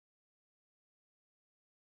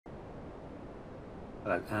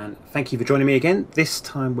Hello, and thank you for joining me again. This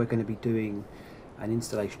time we're going to be doing an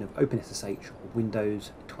installation of OpenSSH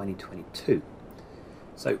Windows 2022.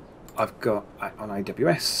 So I've got on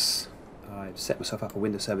AWS, I've set myself up a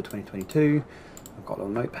Windows Server 2022. I've got a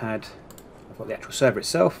little notepad. I've got the actual server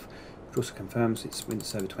itself, which also confirms it's Windows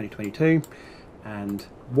Server 2022. And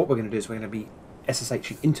what we're going to do is we're going to be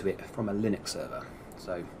SSHing into it from a Linux server.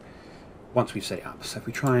 So once we've set it up, so if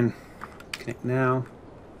we try and connect now,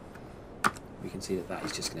 we can see that that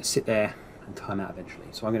is just going to sit there and time out eventually.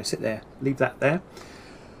 So I'm going to sit there, leave that there.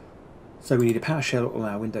 So we need a PowerShell on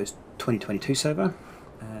our Windows 2022 server,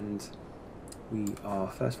 and we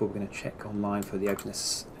are first of all going to check online for the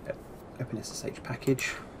OpenSSH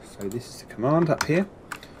package. So this is the command up here.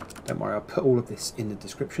 Don't worry, I'll put all of this in the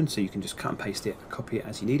description so you can just cut and paste it and copy it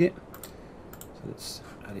as you need it. So let's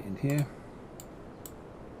add it in here.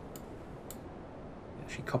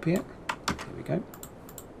 Actually copy it. There we go.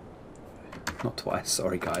 Not twice,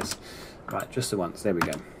 sorry guys. Right, just the once, there we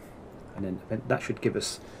go. And then that should give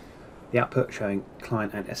us the output showing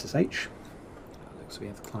client and SSH. So we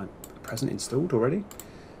have the client present installed already.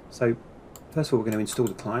 So first of all we're going to install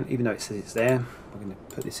the client, even though it says it's there. We're going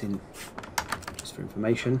to put this in just for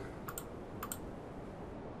information.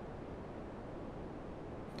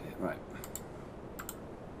 Right.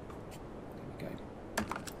 There we go.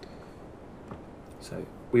 So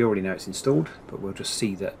we already know it's installed, but we'll just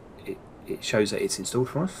see that it shows that it's installed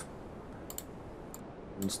for us.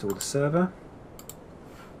 Install the server.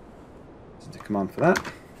 This is the command for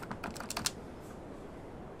that.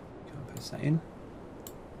 Paste that in.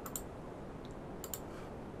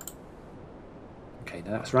 Okay,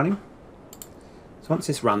 now that's running. So once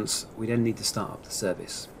this runs, we then need to start up the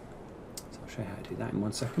service. So I'll show you how to do that in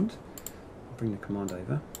 1 second. I'll bring the command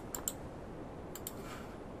over.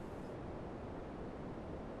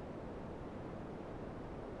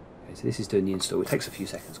 So this is doing the install. It takes a few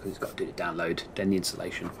seconds because it's got to do the download, then the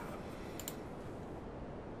installation.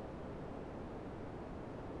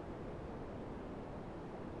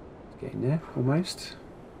 It's getting there almost.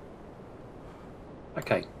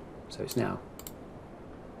 Okay, so it's now.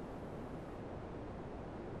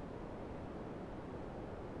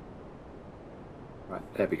 Right,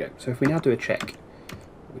 there we go. So if we now do a check,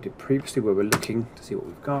 what we did previously where we're looking to see what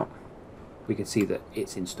we've got, we can see that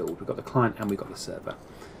it's installed. We've got the client and we've got the server.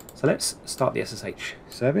 So let's start the SSH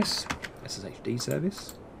service, SSHD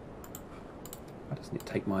service. Why doesn't it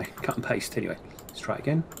take my cut and paste? Anyway, let's try it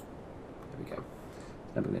again. There we go.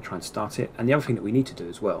 Then we're going to try and start it. And the other thing that we need to do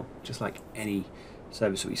as well, just like any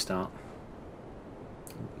service that we start,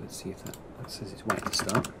 let's see if that says it's waiting to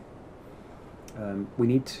start. We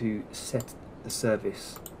need to set the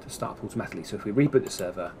service to start up automatically. So if we reboot the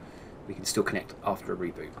server, we can still connect after a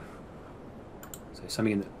reboot. So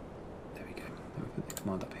something in the Let me put the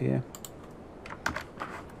command up here.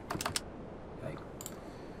 Okay.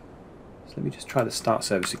 So let me just try the start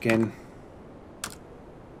service again.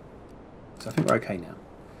 So I think we're okay now.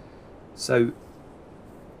 So,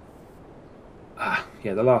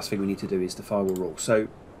 yeah, the last thing we need to do is the firewall rule. So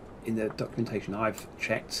in the documentation I've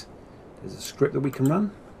checked, there's a script that we can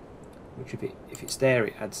run, which if it's there,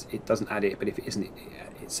 it doesn't add it, but if it isn't,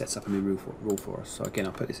 it sets up a new rule for us. So again,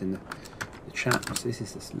 I'll put this in the chat. So this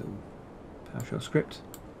is this little PowerShell script.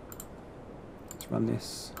 Let's run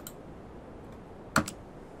this.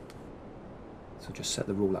 So just set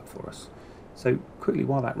the rule up for us. So quickly,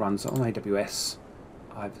 while that runs on AWS,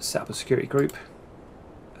 I've set up a security group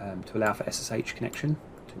to allow for SSH connection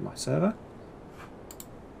to my server.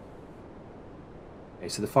 Okay,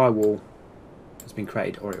 so the firewall has been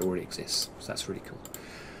created, or it already exists. So that's really cool.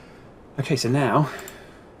 Okay, so now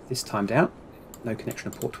this timed out. No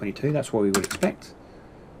connection to port 22. That's what we would expect.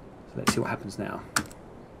 So let's see what happens now.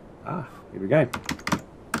 Here we go.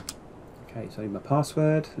 Okay, so I need my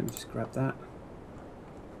password. Let me just grab that.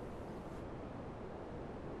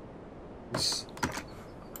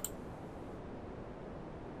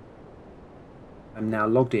 I'm now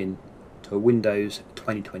logged in to a Windows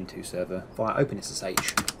 2022 server via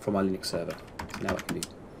OpenSSH from my Linux server. Now I can do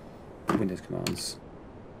Windows commands.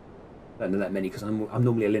 I don't know that many because I'm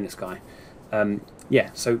normally a Linux guy.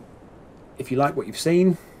 Yeah, so if you like what you've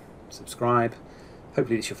seen, subscribe.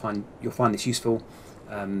 Hopefully this you'll find this useful.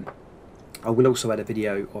 I will also add a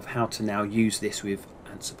video of how to now use this with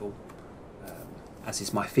Ansible, as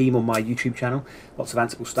is my theme on my YouTube channel. Lots of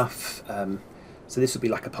Ansible stuff. So this will be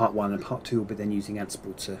like a part 1, and part 2 will be then using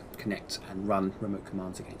Ansible to connect and run remote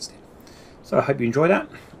commands against it. So I hope you enjoy that.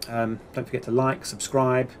 Don't forget to like,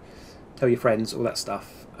 subscribe, tell your friends, all that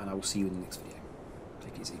stuff, and I will see you in the next video.